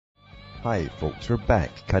Hi folks, we're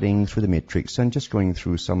back cutting through the matrix and just going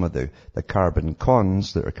through some of the carbon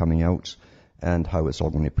cons that are coming out and how it's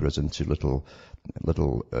all going to put us into little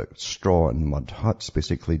straw and mud huts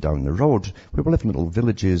basically down the road. We will live in little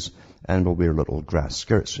villages and we'll wear little grass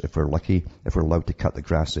skirts if we're lucky, if we're allowed to cut the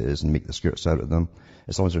grasses and make the skirts out of them.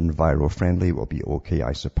 As long as they're enviro-friendly, it will be okay,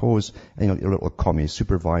 I suppose. And your little commie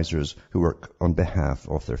supervisors who work on behalf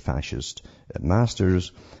of their fascist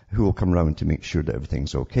masters who will come around to make sure that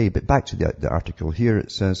everything's okay. But back to the article here,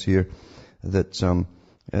 it says here that 10%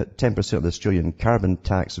 of the Australian carbon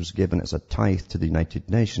tax was given as a tithe to the United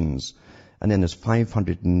Nations. And then there's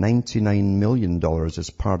 $599 million as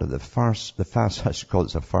part of the fast, I should call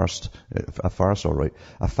it a farce, all right,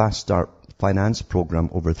 a fast start finance program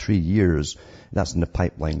over 3 years. That's in the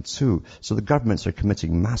pipeline too. So the governments are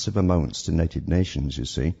committing massive amounts to the United Nations, you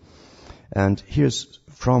see. And here's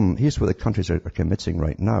what the countries are committing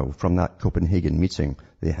right now from that Copenhagen meeting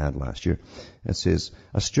they had last year. It says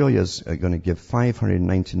Australia's going to give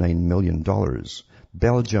 $599 million.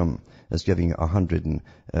 Belgium is giving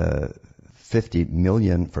 $150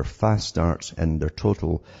 million for fast starts, and their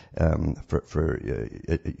total is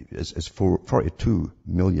 $42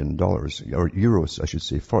 million, or euros, I should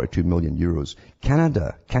say, 42 million euros.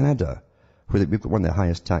 Canada, where we've got one of the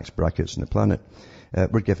highest tax brackets on the planet,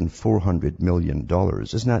 we're given $400 million.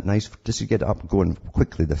 Isn't that nice? Just to get it up going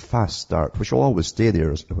quickly, the fast start, which will always stay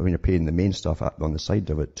there when you're paying the main stuff on the side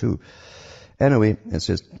of it too. Anyway, it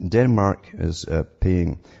says Denmark is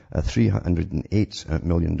paying $308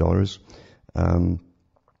 million.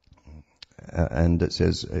 And it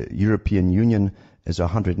says European Union is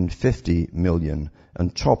 150 million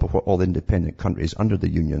on top of what all the independent countries under the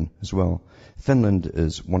Union as well. Finland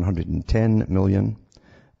is 110 million.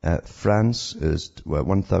 France is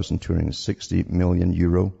 1,260 million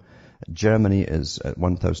euro. Germany is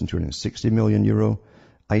 1,260 million euro.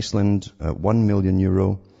 Iceland, 1 million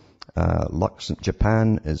euro.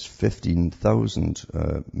 Japan is 15,000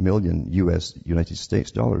 million United States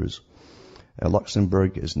dollars.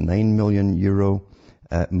 Luxembourg is 9 million euro.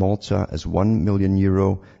 Malta is 1 million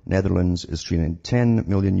euro. Netherlands is 310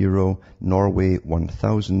 million euro. Norway,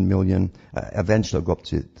 1,000 million. Eventually it'll go up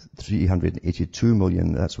to 382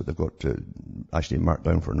 million. That's what they've got to actually mark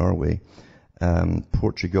down for Norway.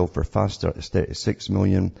 Portugal for fast start is 36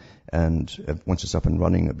 million. And once it's up and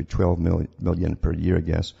running, it'll be 12 million per year, I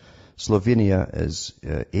guess. Slovenia is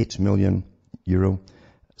 8 million euro.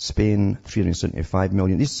 Spain, 375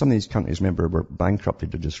 million. Some of these countries, remember, were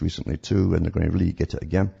bankrupted just recently too, and they're going to really get it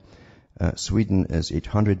again. Sweden is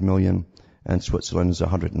 800 million, and Switzerland is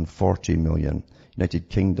 140 million. United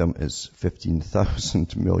Kingdom is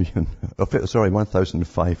 15,000 million.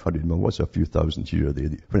 1,500 million. What's a few thousand here?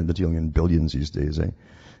 They're dealing in billions these days, eh?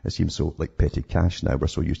 It seems so like petty cash now. We're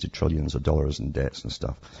so used to trillions of dollars in debts and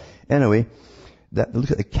stuff. Anyway, look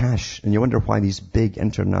at the cash, and you wonder why these big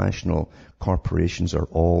international corporations are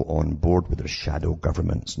all on board with their shadow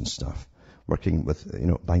governments and stuff, working with,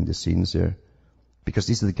 behind the scenes there. Because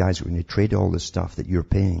these are the guys who are going to trade all this stuff that you're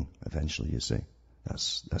paying eventually, you see.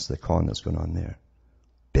 That's the con that's going on there.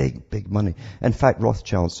 Big money. In fact,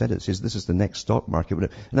 Rothschild said it. Says this is the next stock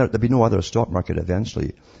market. There'll be no other stock market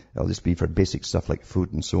eventually. It'll just be for basic stuff like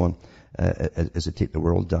food and so on, as it take the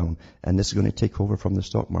world down. And this is going to take over from the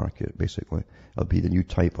stock market, basically. It'll be the new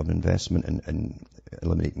type of investment in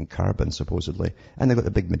eliminating carbon, supposedly. And they've got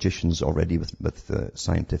the big magicians already with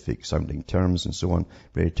scientific sounding terms and so on,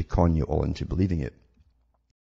 ready to con you all into believing it.